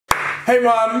Hey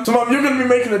man, so mom, you're gonna be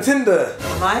making a Tinder.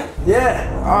 Am I?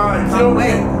 Yeah. Alright, do you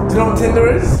know what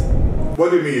Tinder is?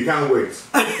 What do you mean you can't wait?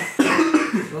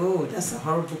 Oh, that's a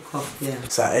horrible cough, yeah.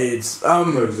 It's that AIDS.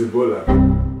 No, it's Ebola.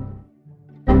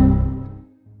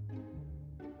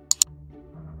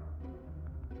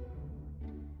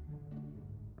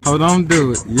 Hold on,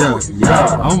 do it. Yeah.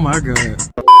 Oh my god.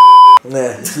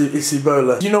 Yeah, it's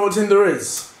Ebola. Do you know what Tinder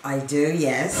is? I do,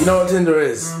 yes. You know what Tinder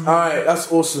is? Alright,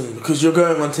 that's awesome because you're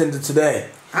going on Tinder today.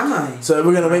 Am I? So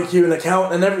we're gonna make you an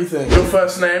account and everything. Your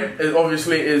first name is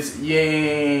obviously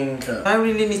Yinka. I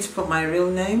really need to put my real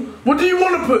name. What do you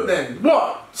want to put then?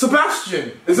 What?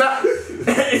 Sebastian? Is that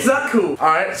is that cool?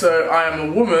 Alright, so I am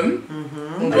a woman.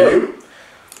 Okay.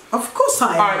 Of course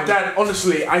I am. Alright, Dad,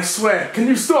 honestly, I swear. Can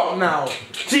you stop now?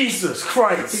 Jesus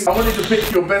Christ. I want you to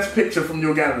pick your best picture from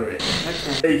your gallery.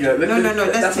 Okay. There you go. No,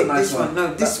 let's take nice this one.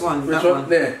 No, this one. Which That one? one.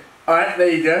 There. Alright,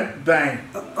 there you go. Bang.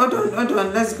 Hold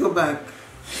on, let's go back.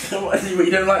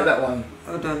 You don't like that one?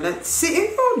 Hold on, let's see.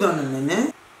 Hold on a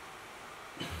minute.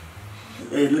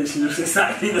 It literally looks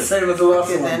exactly the same as the last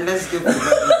Okay, one. then let's go for that one.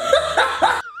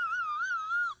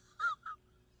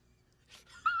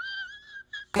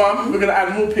 Mum, we're gonna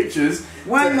add more pictures.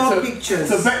 Why more pictures?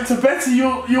 To better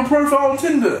your profile on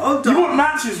Tinder. Hold You on. want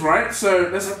matches, right? So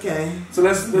let's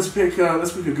pick a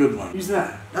good one. Who's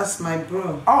that? That's my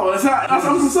bro. Oh, that's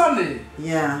Uncle Sonny.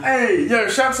 Yeah. Hey, yo,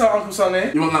 shout out Uncle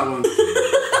Sonny. You want that one?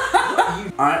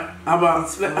 Alright, how about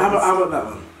that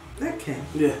one? Okay.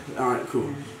 Yeah, alright,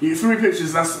 cool. You 3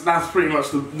 pictures, that's pretty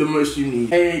much the most you need.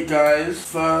 Hey guys,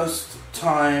 first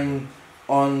time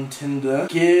on Tinder.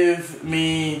 Give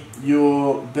me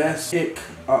your best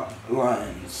pick-up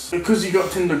lines. Because you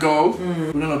got Tinder Gold,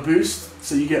 we're gonna boost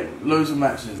so you get loads of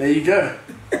matches. There you go.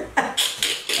 I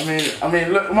mean,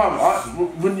 look, Mum,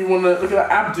 wouldn't you want to look at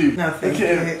that Abdu? No, thank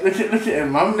you. Look at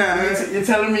him, Mum. No. You're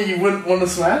telling me you wouldn't want to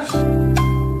smash?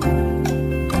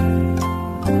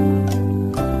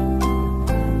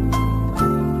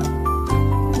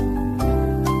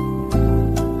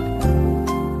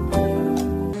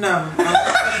 No.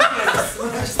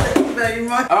 Thank you very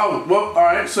much. Oh, well,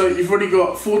 alright, so you've already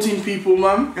got 14 people,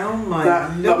 Mum. Oh my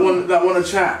that want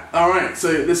to chat. Alright,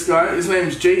 so this guy, his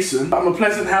name's Jason. I'm a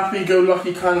pleasant,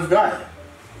 happy-go-lucky kind of guy.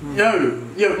 Yo,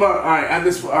 Mum, alright, at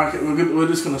this point, okay, we're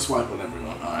just gonna swipe on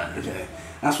everyone, alright, okay.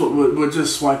 That's what we're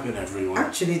just swiping everyone.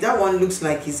 Actually, that one looks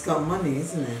like he's got money,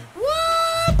 isn't it?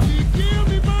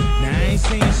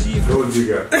 What you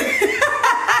got?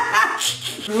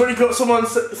 We've already got someone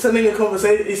sending a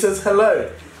conversation. He says hello.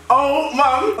 Oh,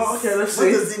 Mum. Oh, okay, let's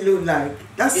see. What does he look like?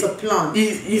 That's a plant.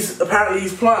 He's apparently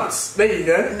plants. There you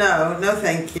go. No,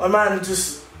 thank you. My man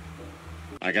just.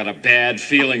 I got a bad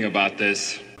feeling about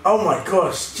this. Oh my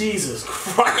gosh, Jesus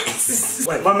Christ.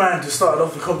 Wait, my man just started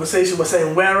off the conversation by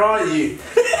saying, "Where are you?"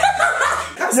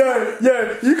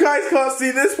 Yo, you guys can't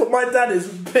see this, but my dad is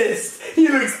pissed. He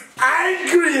looks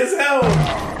angry as hell.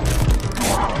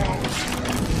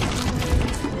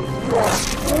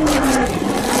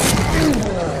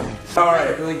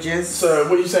 Alright, Gorgeous. so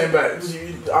what are you saying back?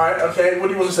 Alright, okay, what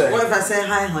do you want to say? What if I say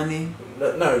hi, honey?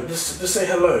 No, just say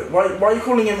hello. Why are you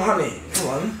calling him honey? Come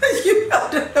on. I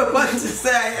don't know what to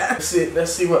say.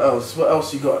 Let's see what else. What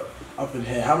else you got up in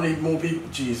here? How many more people?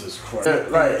 Jesus Christ. No.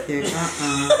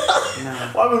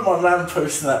 Why would my man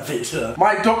post that picture?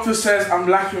 My doctor says I'm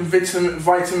lacking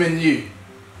vitamin U.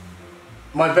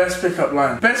 My best pickup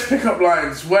line. Best pickup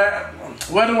lines. Where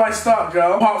do I start,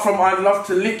 girl? Apart from I'd love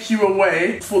to lick you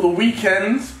away for the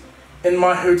weekend in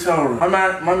my hotel room.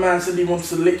 My man said he wants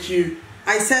to lick you.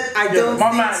 I said I don't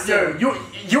think so.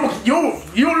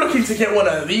 You're looking to get one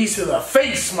of these to the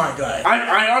face, my guy.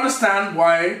 I understand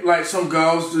why like some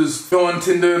girls just go on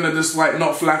Tinder and they're just like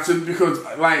not flattered because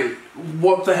like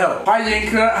what the hell? Hi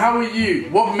Yinka, how are you?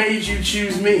 What made you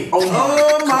choose me? Oh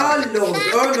my lord.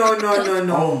 Oh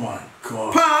no. Oh my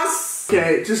god. Pass.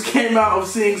 Okay, just came out of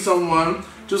seeing someone,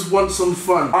 just want some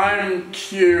fun. I'm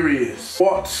curious.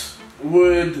 What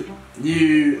would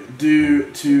you do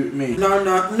to me? No,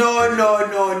 please.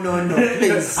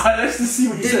 Let's just see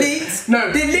what you Delete. say.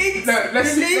 No. Delete. No,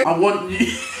 let's Delete. see. I want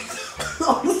you.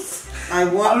 I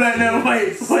want no,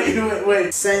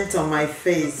 wait. Scent on my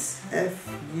face.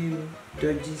 F-U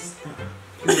dodgy stuff.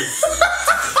 Please.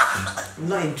 I'm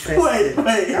not interested.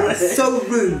 Wait. So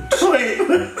rude. Wait.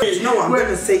 You know what? I'm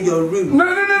gonna say you're rude. No.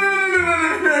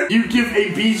 You give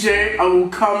a BJ, I will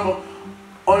come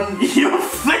on your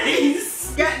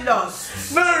face. Get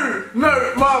lost. No,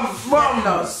 Mum. Get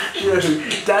lost. Yo,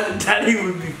 Daddy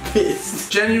would be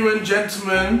pissed. Genuine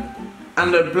gentleman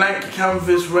and a blank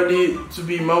canvas ready to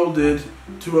be molded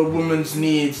to a woman's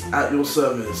needs at your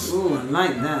service. Ooh, I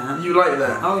like that. You like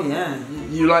that? Oh yeah.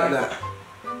 You like that?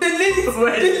 Delete.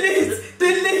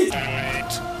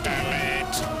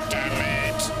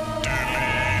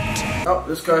 Oh,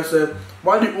 this guy said,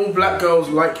 why do all black girls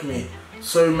like me?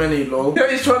 So many, lol. You know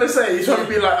what he's trying to say? He's trying to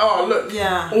be like, oh, look,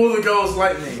 all the girls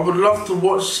like me. I would love to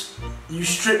watch you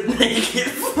strip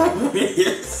naked for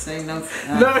me. Say no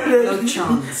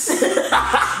chance.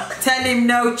 Tell him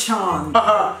no chance.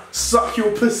 Suck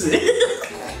your pussy.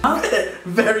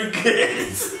 Very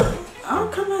good. How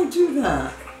can I do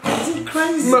that? Is it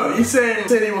crazy? No, he's saying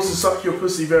he wants to suck your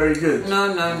pussy very good. No.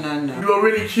 You are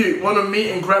really cute. Want to meet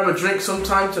and grab a drink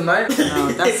sometime tonight?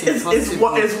 No, that's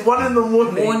impossible. It's 1 in the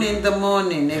morning. 1 in the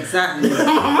morning, exactly.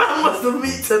 Wants to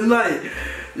meet tonight.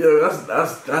 Yo,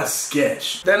 that's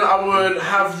sketch. Then I would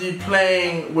have you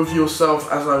playing with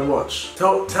yourself as I watch.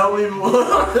 Tell me more.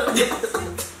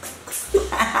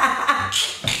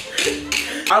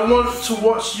 I want to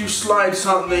watch you slide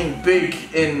something big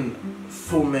in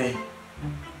for me.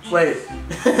 Wait.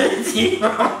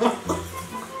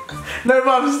 No,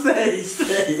 mum, stay.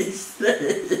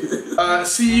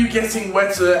 See you getting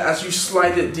wetter as you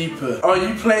slide it deeper. Are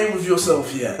you playing with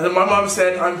yourself yet? And then my mum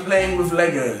said, I'm playing with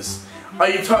Legos. Are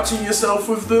you touching yourself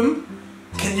with them?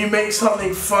 Can you make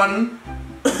something fun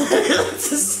to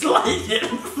slide it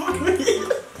for me?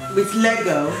 With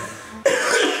Lego?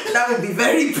 That would be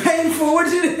very painful,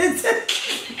 wouldn't it?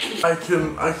 I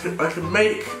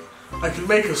can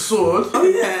make a sword. Oh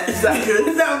yeah. Is that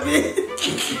good? That would be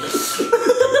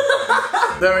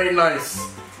very nice.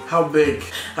 How big?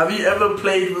 Have you ever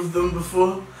played with them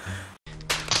before?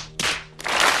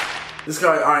 This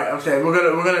guy, alright, okay, we're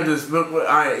gonna just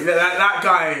alright, that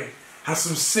guy has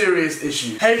some serious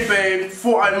issues. Hey babe,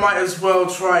 thought I might as well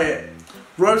try it.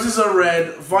 Roses are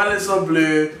red, violets are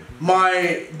blue,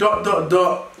 my ...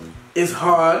 is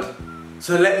hard,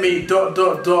 so let me ...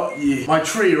 you. My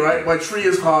tree, right? My tree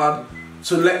is hard,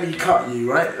 so let me cut you,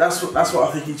 right? That's what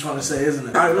I think he's trying to say, isn't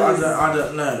it? I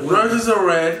don't know. Roses are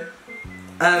red,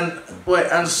 and wait,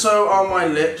 and so are my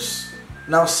lips.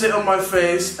 Now sit on my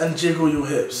face and jiggle your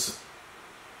hips.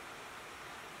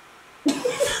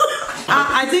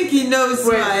 I think he knows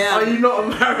who I am. Are you not a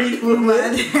married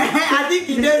woman? I think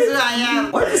he knows who I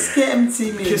am. What does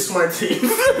KMT mean? Kiss my teeth.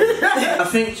 I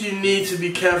think you need to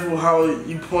be careful how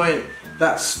you point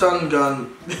that stun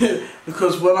gun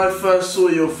because when I first saw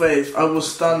your face, I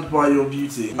was stunned by your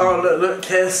beauty. Oh look,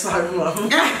 KSI mum.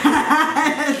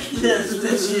 Yes,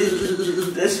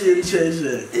 that's you change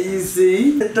it. You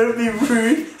see? Don't be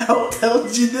rude. How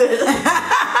told you that?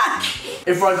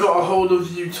 If I got a hold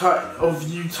of you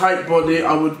tight body,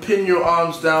 I would pin your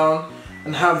arms down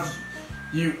and have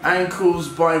you ankles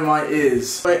by my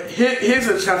ears. Wait, here's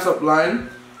a chat up line.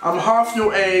 I'm half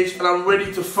your age and I'm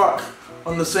ready to fuck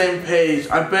on the same page.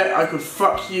 I bet I could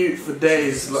fuck you for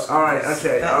days. Alright,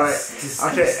 okay, alright.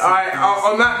 Okay, alright,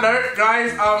 on that note,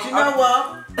 guys, you know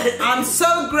what? I'm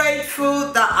so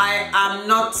grateful that I am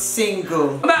not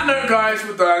single. On that note, guys,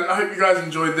 we're done. I hope you guys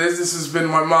enjoyed this. This has been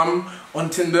my mum on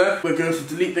Tinder. We're going to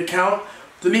delete the account.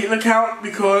 Delete the account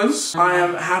because I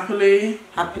am happily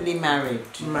married.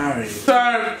 So,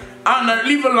 I don't know,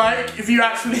 leave a like if you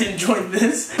actually enjoyed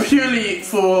this. Purely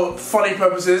for funny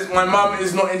purposes. My mum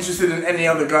is not interested in any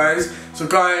other guys. So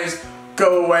guys,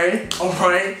 go away.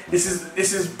 Alright? This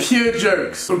is pure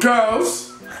jokes. So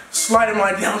girls, slide in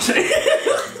my down cheek.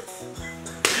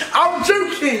 I'm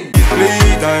joking!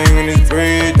 Playtime in it's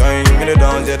free time. In the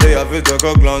dance, yeah, they have it like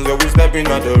a glance. Yeah, we stepping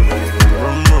out the room.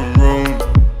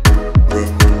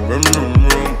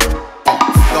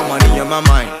 Got money in my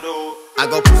mind. I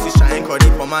got pussy shine, caught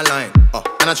deep on my line.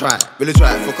 And I try, really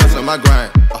try, focus on my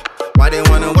grind. Why they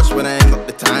wanna watch when I ain't got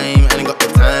the time? I ain't got the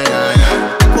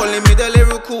time. Calling me the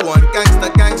lyrical one,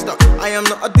 gangster. I am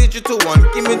not a digital one.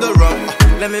 Give me the rum.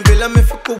 Let me be, let me fuck